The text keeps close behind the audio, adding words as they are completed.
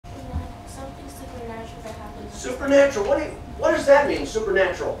Supernatural. What does that mean,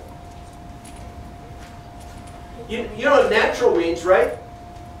 supernatural? You know what natural means, right?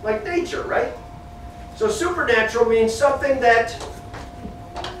 Like nature, right? So supernatural means something that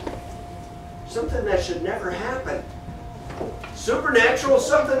should never happen. Supernatural is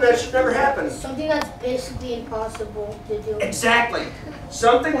something that should never happen. Something that's basically impossible to do. Exactly.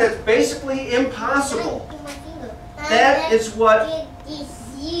 Something that's basically impossible. That is what...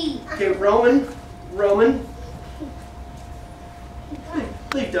 Okay, Roman.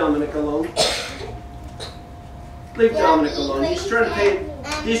 Leave Dominic alone. Leave Dominic alone. He's trying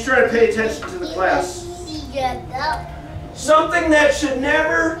to pay attention to the class. Something that should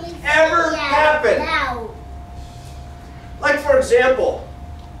never, ever happen. Like, for example,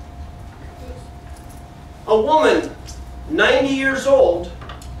 a woman, 90 years old,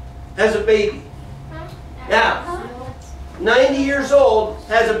 has a baby. Yeah. 90 years old,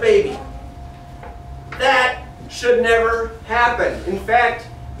 has a baby. That should never happen. In fact,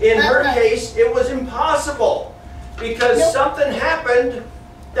 in her case, it was impossible because something happened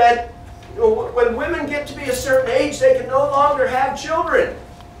that when women get to be a certain age, they can no longer have children.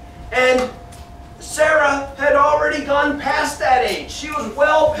 And Sarah had already gone past that age. She was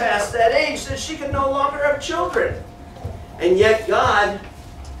well past that age that she could no longer have children. And yet God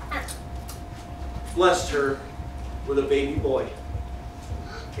blessed her with a baby boy.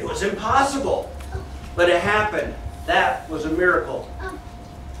 It was impossible, but it happened. That was a miracle.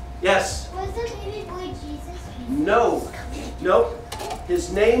 Yes? Was the baby boy Jesus? No. Nope.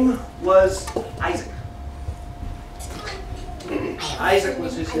 His name was Isaac. Isaac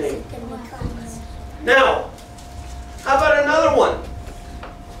was his name. Now, how about another one?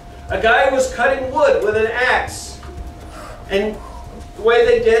 A guy was cutting wood with an axe. And the way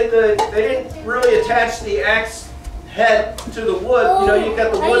they did, they didn't really attach the axe head to the wood. You know, you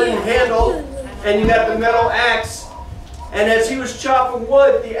got the wooden handle and you got the metal axe. And as he was chopping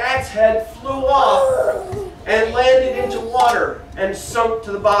wood, the axe head flew off and landed into water and sunk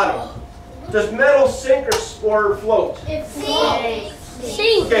to the bottom. Does metal sink or float? It sinks.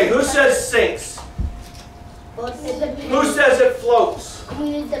 Okay, who says sinks? Who says it floats?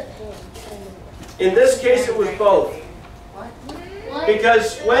 In this case, it was both.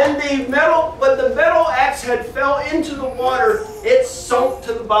 Because when the metal axe head fell into the water, it sunk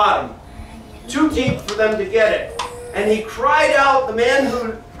to the bottom. Too deep for them to get it. And he cried out, the man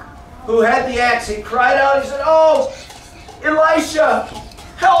who had the axe, he cried out, he said, "Oh, Elisha,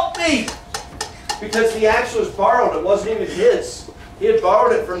 help me!" Because the axe was borrowed, it wasn't even his. He had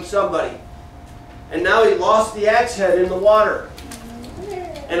borrowed it from somebody. And now he lost the axe head in the water.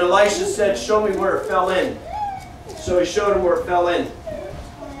 And Elisha said, "Show me where it fell in." So he showed him where it fell in.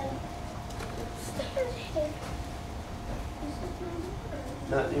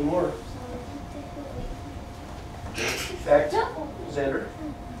 Not anymore. In fact, Xander,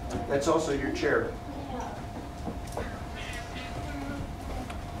 that's also your chair.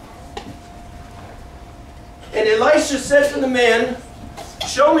 And Elisha said to the man,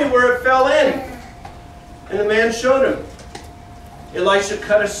 "Show me where it fell in." And the man showed him. Elisha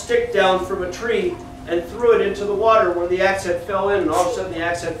cut a stick down from a tree and threw it into the water where the axe head fell in, and all of a sudden the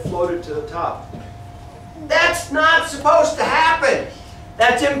axe head floated to the top. That's not supposed to happen.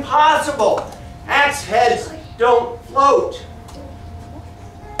 That's impossible. Axe heads don't float.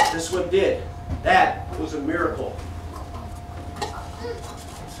 This one did. That was a miracle.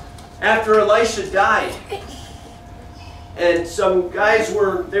 After Elisha died, and some guys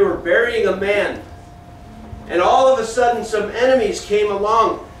were burying a man, and all of a sudden some enemies came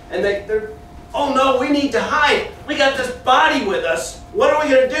along, and they're, "Oh no, we need to hide. We got this body with us. What are we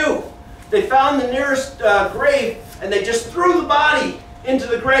going to do?" They found the nearest grave, and they just threw the body into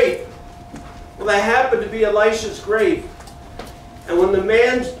the grave. Well, that happened to be Elisha's grave. And when the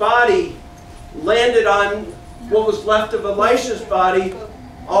man's body landed on what was left of Elisha's body,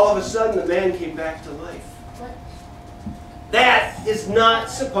 all of a sudden the man came back to life. That is not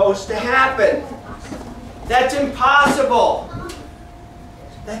supposed to happen. That's impossible.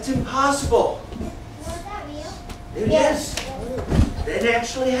 That's impossible. Was that real? It is. It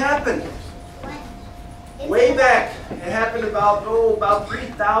actually happened. Way back. It happened about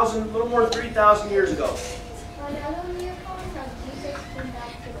 3,000, a little more than 3,000 years ago. Another miracle is that Jesus came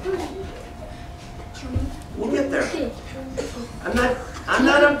back to life. We'll get there. I'm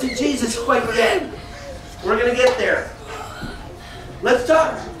not up to Jesus quite yet. We're going to get there. Let's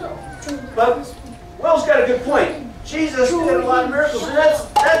talk. But Will's got a good point. Jesus did a lot of miracles, and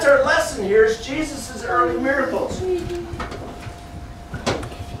that's our lesson here, is Jesus' early miracles.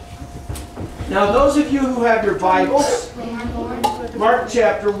 Now, those of you who have your Bibles, Mark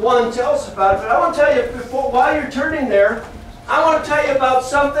chapter 1 tells us about it. But I want to tell you, while you're turning there, I want to tell you about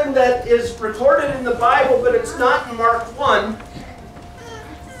something that is recorded in the Bible, but it's not in Mark 1.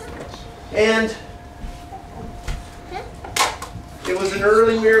 And it was an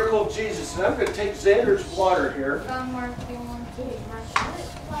early miracle of Jesus. And I'm going to take Xander's water here. Mark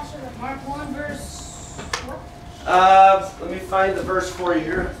 1 verse what? Let me find the verse for you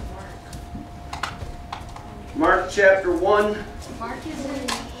here. Mark chapter 1. Mark is in,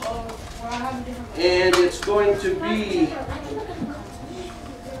 well, I have a different. And it's going to be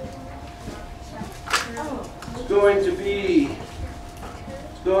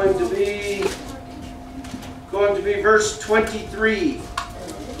verse 23.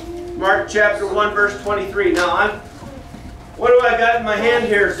 Mark chapter 1 verse 23. Now what do I got in my hand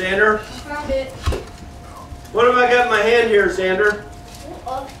here, Xander? Found it. What have I got in my hand here, Xander?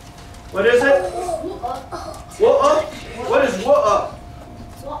 What is it? What? What is what?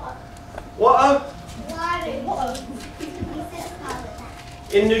 What?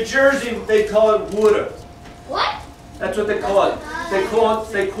 In New Jersey, they call it woulda. What? That's what they call it. They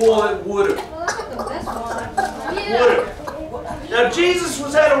call it woulda. Woulda. Now Jesus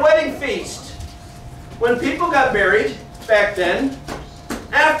was at a wedding feast. When people got married back then,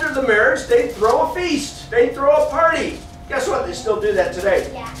 after the marriage, they'd throw a feast. They'd throw a party. Guess what? They still do that today.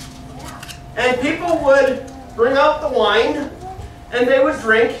 Yeah. And people would bring out the wine, and they would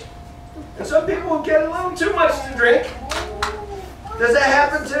drink. And some people would get a little too much to drink. Does that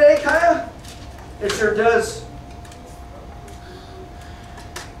happen today, Kaya? It sure does.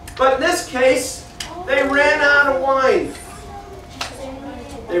 But in this case, they ran out of wine.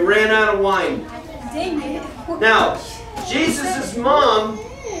 They ran out of wine. Now, Jesus' mom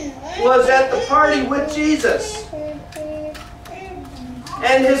was at the party with Jesus.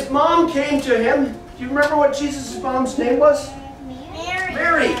 And his mom came to him. Do you remember what Jesus' mom's name was?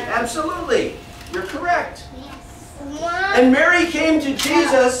 Mary. Absolutely. You're correct. And Mary came to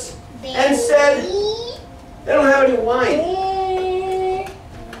Jesus and said, they don't have any wine.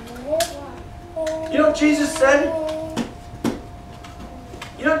 You know what Jesus said?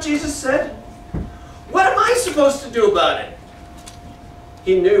 You know what Jesus said? What am I supposed to do about it?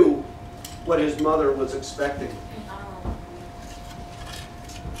 He knew what his mother was expecting.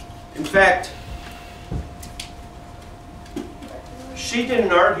 In fact, she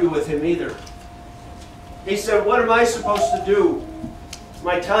didn't argue with him either. He said, what am I supposed to do?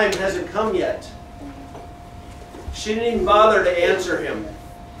 My time hasn't come yet. She didn't even bother to answer him.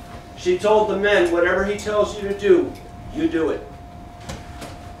 She told the men, whatever he tells you to do, you do it.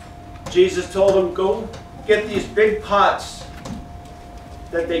 Jesus told him, go get these big pots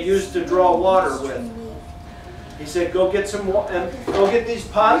that they used to draw water with. He said, go get these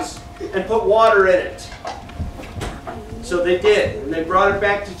pots and put water in it. So they did, and they brought it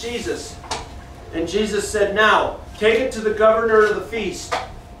back to Jesus. And Jesus said, now, take it to the governor of the feast.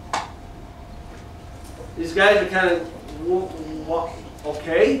 These guys are kind of,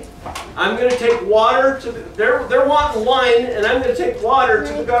 okay. I'm going to take water to they're wanting wine, and I'm going to take water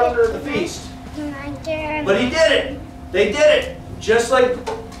to the governor of the feast. But he did it. They did it. Just like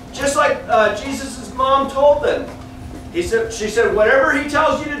Jesus' mom told them. She said, whatever he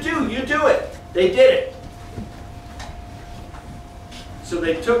tells you to do, you do it. They did it. So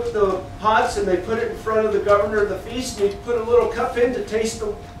they took the pots and they put it in front of the governor of the feast, and he put a little cup in to taste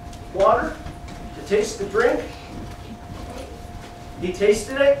the water, to taste the drink. He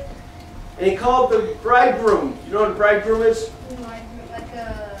tasted it, and he called the bridegroom. You know what a bridegroom is? Like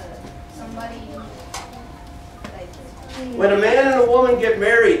somebody. When a man and a woman get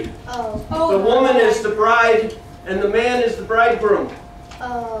married, the woman is the bride and the man is the bridegroom.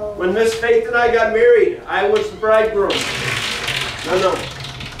 When Miss Faith and I got married, I was the bridegroom. No.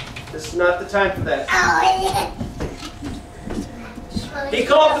 This is not the time for that. He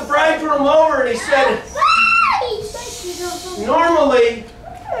called the bridegroom over and he said, normally,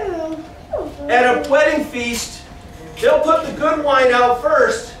 at a wedding feast, they'll put the good wine out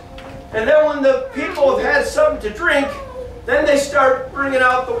first, and then when the people have had something to drink, then they start bringing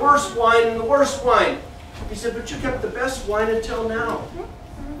out the worst wine and the worst wine. He said, but you kept the best wine until now.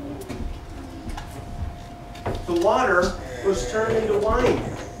 The water was turned into wine.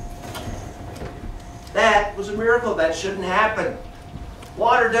 That was a miracle. That shouldn't happen.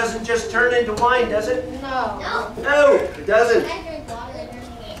 Water doesn't just turn into wine, does it? No. No, it doesn't.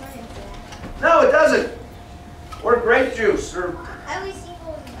 No, it doesn't. Or grape juice, or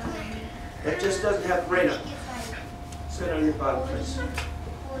it just doesn't have grain on it. Sit on your bottom, please.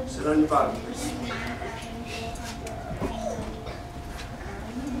 Sit on your bottom, please.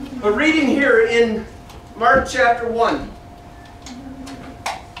 But reading here in Mark chapter 1,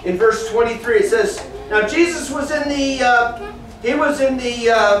 in verse 23. It says, now Jesus was in the in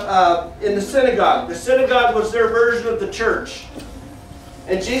the synagogue. The synagogue was their version of the church.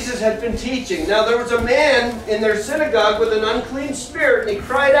 And Jesus had been teaching. Now there was a man in their synagogue with an unclean spirit, and he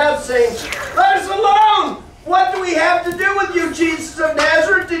cried out saying, let us alone! What do we have to do with you, Jesus of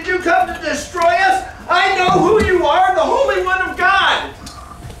Nazareth? Did you come to destroy us? I know who you are, the Holy One of God.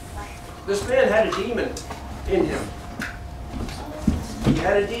 This man had a demon in him. He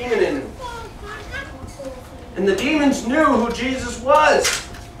had a demon in him. And the demons knew who Jesus was.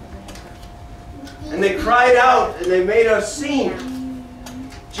 And they cried out and they made a scene.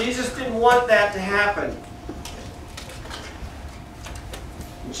 Jesus didn't want that to happen.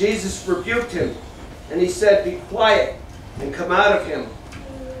 Jesus rebuked him. And he said, be quiet and come out of him.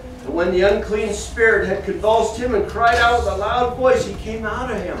 And when the unclean spirit had convulsed him and cried out with a loud voice, he came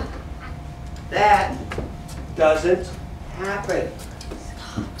out of him. That doesn't happen.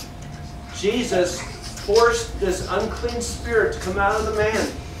 Jesus forced this unclean spirit to come out of the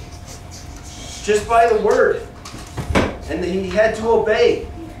man just by the word. And he had to obey.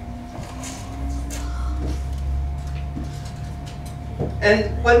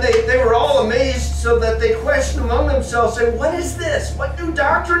 And when they were all amazed, so that they questioned among themselves, saying, what is this? What new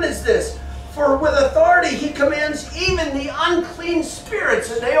doctrine is this? For with authority he commands even the unclean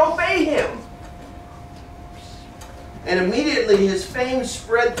spirits, and they obey him. And immediately his fame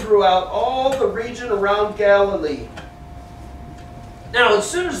spread throughout all the region around Galilee. Now, as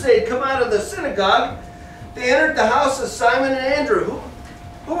soon as they had come out of the synagogue, they entered the house of Simon and Andrew.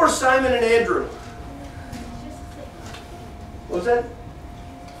 Who were Simon and Andrew? What was that?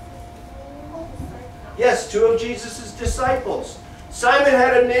 Yes, two of Jesus' disciples. Simon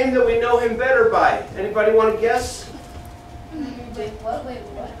had a name that we know him better by. Anybody want to guess?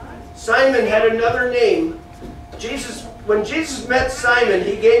 Simon had another name. When Jesus met Simon,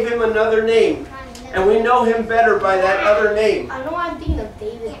 he gave him another name. And we know him better by that other name. I know I'm thinking of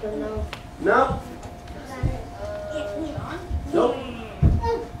David, but no. No? Nope.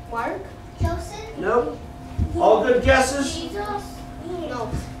 Mark? Joseph? Nope. All good guesses? Jesus?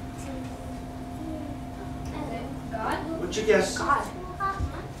 No. God? What'd you guess? God.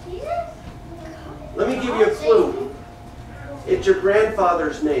 Jesus? Let me give you a clue. It's your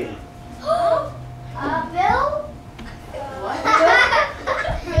grandfather's name. Bill?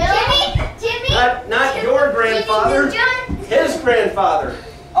 Jimmy? Not your grandfather. His grandfather.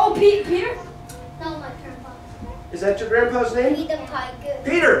 Oh, Peter? No, my grandpa. Is that your grandpa's name? Peter Piper.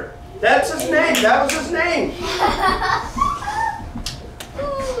 Peter. That's his name. That was his name.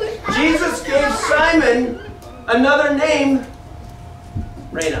 Jesus gave Simon another name.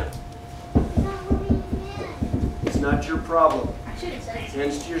 Raina. It's not your problem.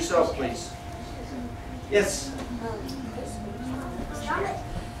 Hands to yourself, please. Yes.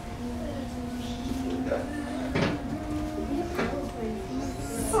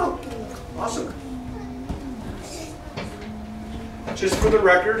 Awesome. Just for the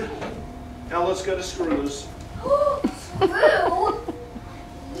record, now let's go to screws. It's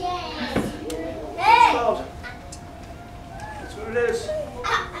called. That's what it is. I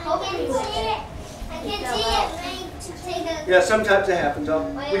can't see it. Yeah, sometimes it happens.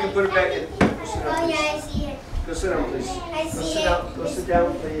 We can put it back in. Go sit down, Oh, yeah, I please. see it. Go sit down, please. I Go see sit it. down. Go sit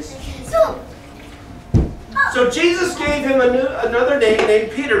down, please. So, So Jesus gave him another name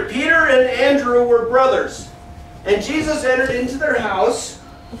named Peter. Peter and Andrew were brothers. And Jesus entered into their house.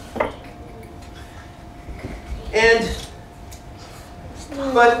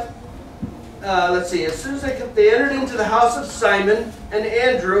 Let's see, as soon as they entered into the house of Simon and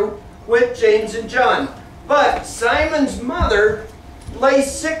Andrew with James and John. But Simon's mother lay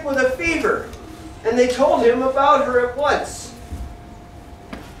sick with a fever, and they told him about her at once.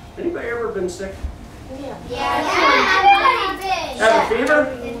 Anybody ever been sick? yeah, I'm pretty big. Have a fever?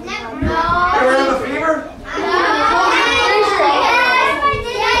 No. Ever have a fever?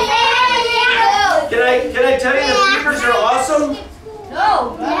 Can I tell you the fevers are awesome?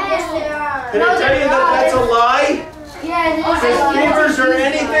 No. Yes, they are. Can I tell you that that's a lie? Yeah, Because fevers are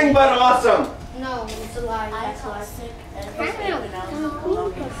anything but awesome. No, it's a lie. That's a lie.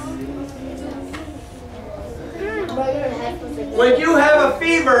 When you have a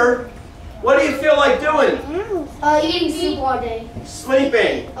fever, what do you feel like doing? Eating soup all day.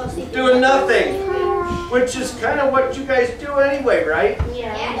 Sleeping. Oh, sleeping. Doing nothing. Which is kind of what you guys do anyway, right?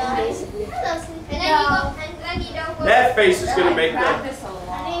 Yeah, basically. And then you don't go. That face is going to make them. I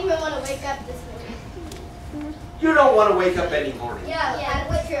didn't even want to wake up this morning. You don't want to wake up any morning. Yeah,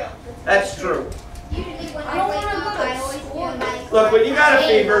 that's true. That's true. Usually when I wake up, I always feel like. Look, when you got a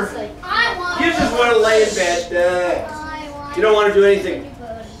fever, I want. you just want to lay in bed. I want. You don't want to do anything.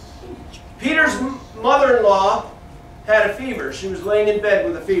 Peter's mother-in-law had a fever. She was laying in bed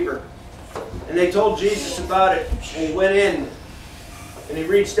with a fever. And they told Jesus about it. And he went in and he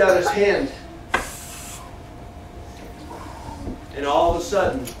reached out his hand. And all of a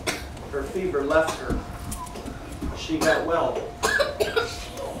sudden, her fever left her. She got well.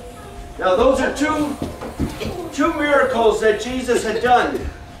 Now those are two miracles that Jesus had done.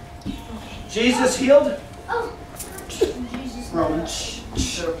 Jesus healed. Roman,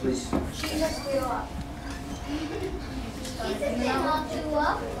 shut up, please. Jesus grew up. Jesus did not grow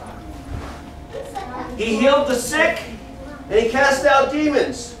up. He healed the sick and he cast out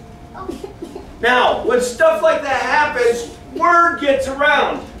demons. Now, when stuff like that happens, word gets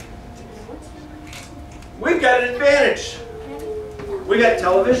around. We've got an advantage. We got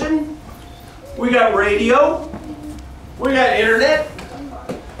television. We got radio. We got internet.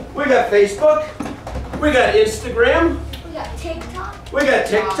 We got Facebook. We got Instagram. We got TikTok. We got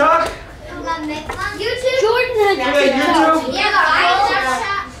TikTok. We got YouTube. Jordan We got YouTube.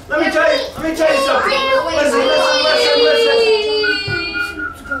 Yeah, Snapchat. Let me tell you something. Listen.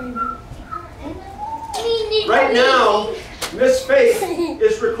 Right now, Miss Faith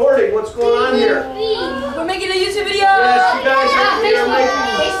is recording what's going on here. We're making a YouTube video. Yes, you guys,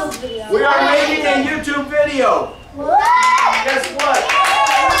 we are making a YouTube video. Guess what?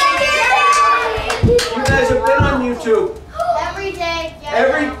 You guys have been on YouTube. Every day.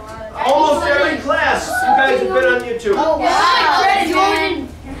 Almost every class, you guys have been on YouTube. Oh, wow. Jordan.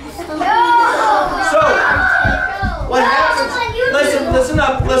 So, what happens? Listen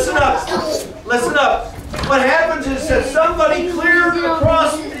up. What happens is that somebody clear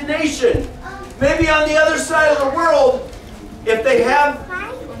across the nation, maybe on the other side of the world, if they have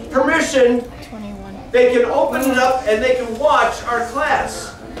permission, they can open it up and they can watch our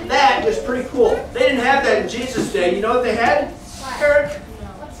class. That is pretty cool. They didn't have that in Jesus' day. You know what they had, Eric?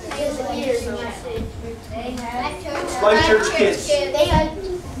 White church kids.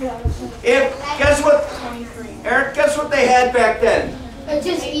 Guess what, Eric? Guess what they had back then?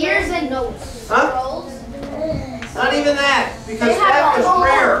 Just ears and nose. Huh? Not even that, because that was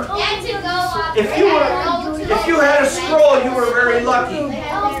rare. If you had a scroll, you were very lucky. You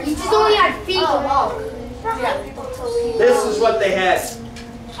just only had feet to walk. This is what they had.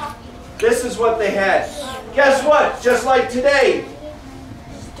 This is what they had. Guess what? Just like today.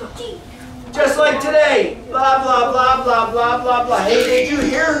 Just like today. Blah, blah, blah, blah, blah, blah, blah. Hey, did you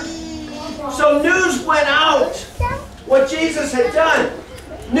hear? So news went out. What Jesus had done.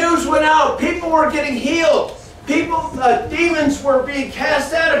 News went out. People were getting healed. Demons were being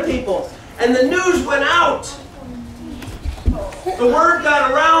cast out of people. And the news went out. The word got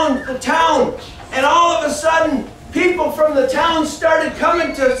around the town. And all of a sudden, people from the town started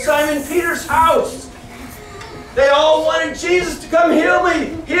coming to Simon Peter's house. They all wanted Jesus to come heal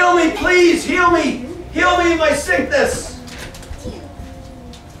me. Heal me, please. Heal me. Heal me of my sickness.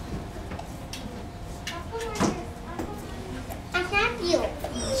 I can't feel.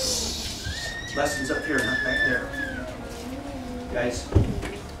 Lessons up here, not back there. Guys,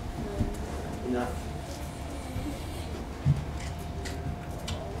 enough.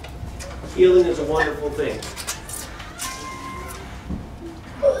 Healing is a wonderful thing.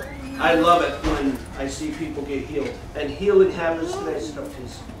 I love it when I see people get healed. And healing happens today. Sit up,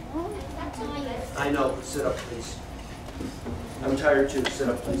 please. I know, but sit up, please. I'm tired too. Sit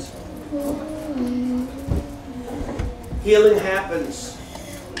up, please. Healing happens.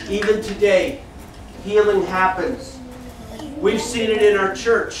 Even today, healing happens. We've seen it in our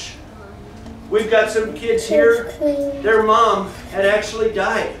church. We've got some kids here. Their mom had actually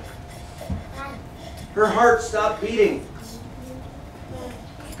died. Her heart stopped beating.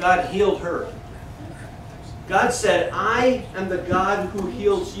 God healed her. God said, I am the God who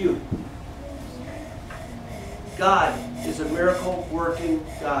heals you. God is a miracle-working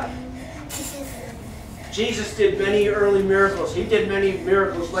God. Jesus did many early miracles. He did many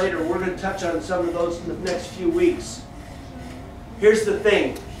miracles later. We're going to touch on some of those in the next few weeks. Here's the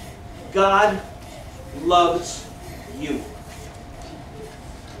thing. God loves you.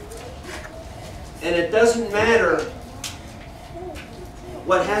 And it doesn't matter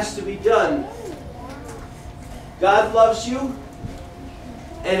what has to be done. God loves you.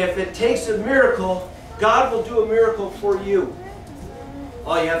 And if it takes a miracle, God will do a miracle for you.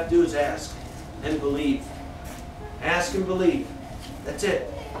 All you have to do is ask and believe. Ask and believe. That's it.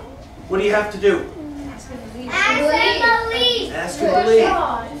 What do you have to do? Ask and believe. Ask and believe.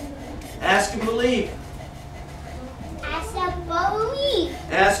 Ask and believe. Ask and believe.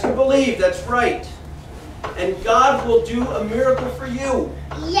 Ask and believe. That's right. And God will do a miracle for you.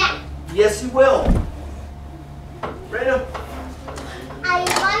 Yeah. Yes, He will. Rena? I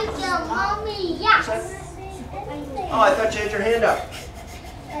like your mom Oh, I thought you had your hand up.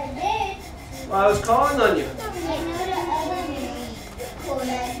 I did. Well, I was calling on you. I know the other miracle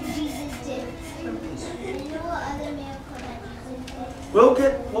that Jesus did. I know what other miracle that Jesus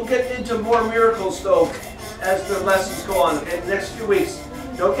did. We'll get into more miracles though as the lessons go on in the next few weeks.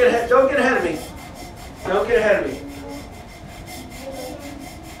 Don't get ahead of me. Don't get ahead of me.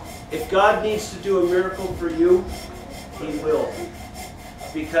 If God needs to do a miracle for you, He will.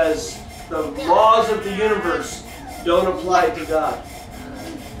 Because the laws of the universe don't apply to God.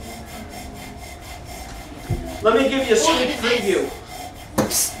 Let me give you a sneak preview.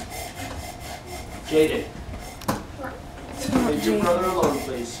 Jaden. Leave your brother alone,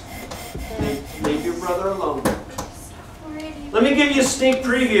 please. Leave your brother alone. Let me give you a sneak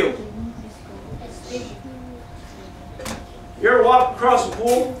preview. You ever walk across a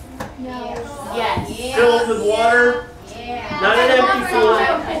pool Yes. filled with water? Not an empty pool.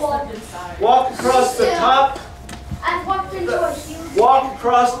 Walk across the top. I've walked into a huge. Walk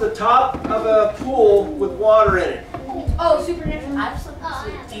across the top of a pool with water in it. Oh, supernatural.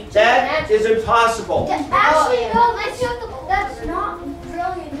 That is impossible. Actually, no, that's not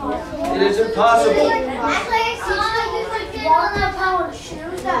really impossible. It is impossible. Walk up on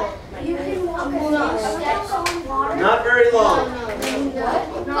shoes that you can walk a few steps on water. Not very long.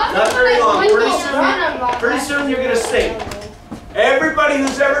 Not very long. Pretty soon you're going to sink. Everybody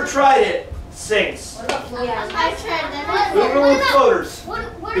who's ever tried it sinks. I tried that. Even with floaters.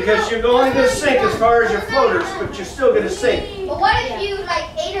 Because you're going to sink as far as your floaters, but you're still going to sink. But what if you like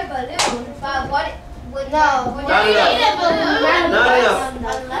ate a balloon? But what would Not you enough. ate a balloon?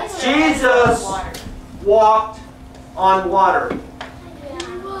 Not enough. Jesus walked on water.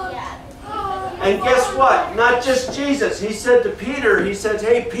 And guess what? Not just Jesus. He said to Peter, he said,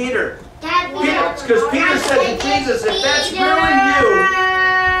 hey, Peter. Because Peter said to Jesus, if that's really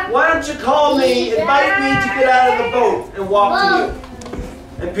you, why don't you call me, invite me to get out of the boat and walk to you?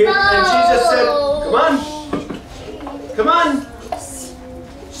 And Jesus said, come on. Come on.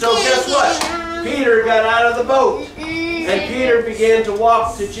 So guess what? Peter got out of the boat. And Peter began to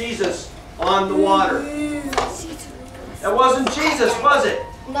walk to Jesus on the water. That wasn't Jesus, was it?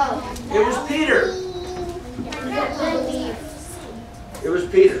 No. It was Peter. It was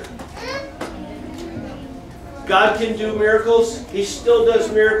Peter. God can do miracles. He still does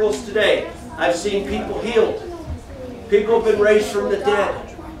miracles today. I've seen people healed. People have been raised from the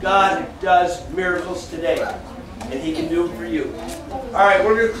dead. God does miracles today. And He can do them for you. All right,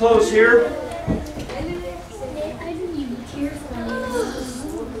 we're going to close here.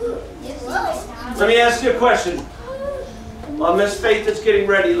 Let me ask you a question. While Miss Faith is getting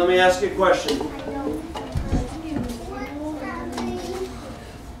ready, let me ask you a question.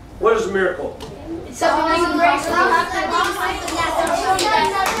 What is a miracle? Something great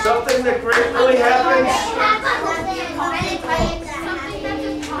Something that great really happens?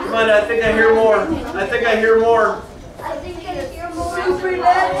 Come on, I think I hear more. I think I hear more.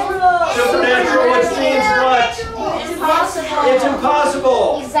 Supernatural, which means what? It's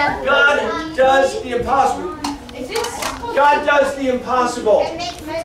impossible. God does the impossible. God does the impossible.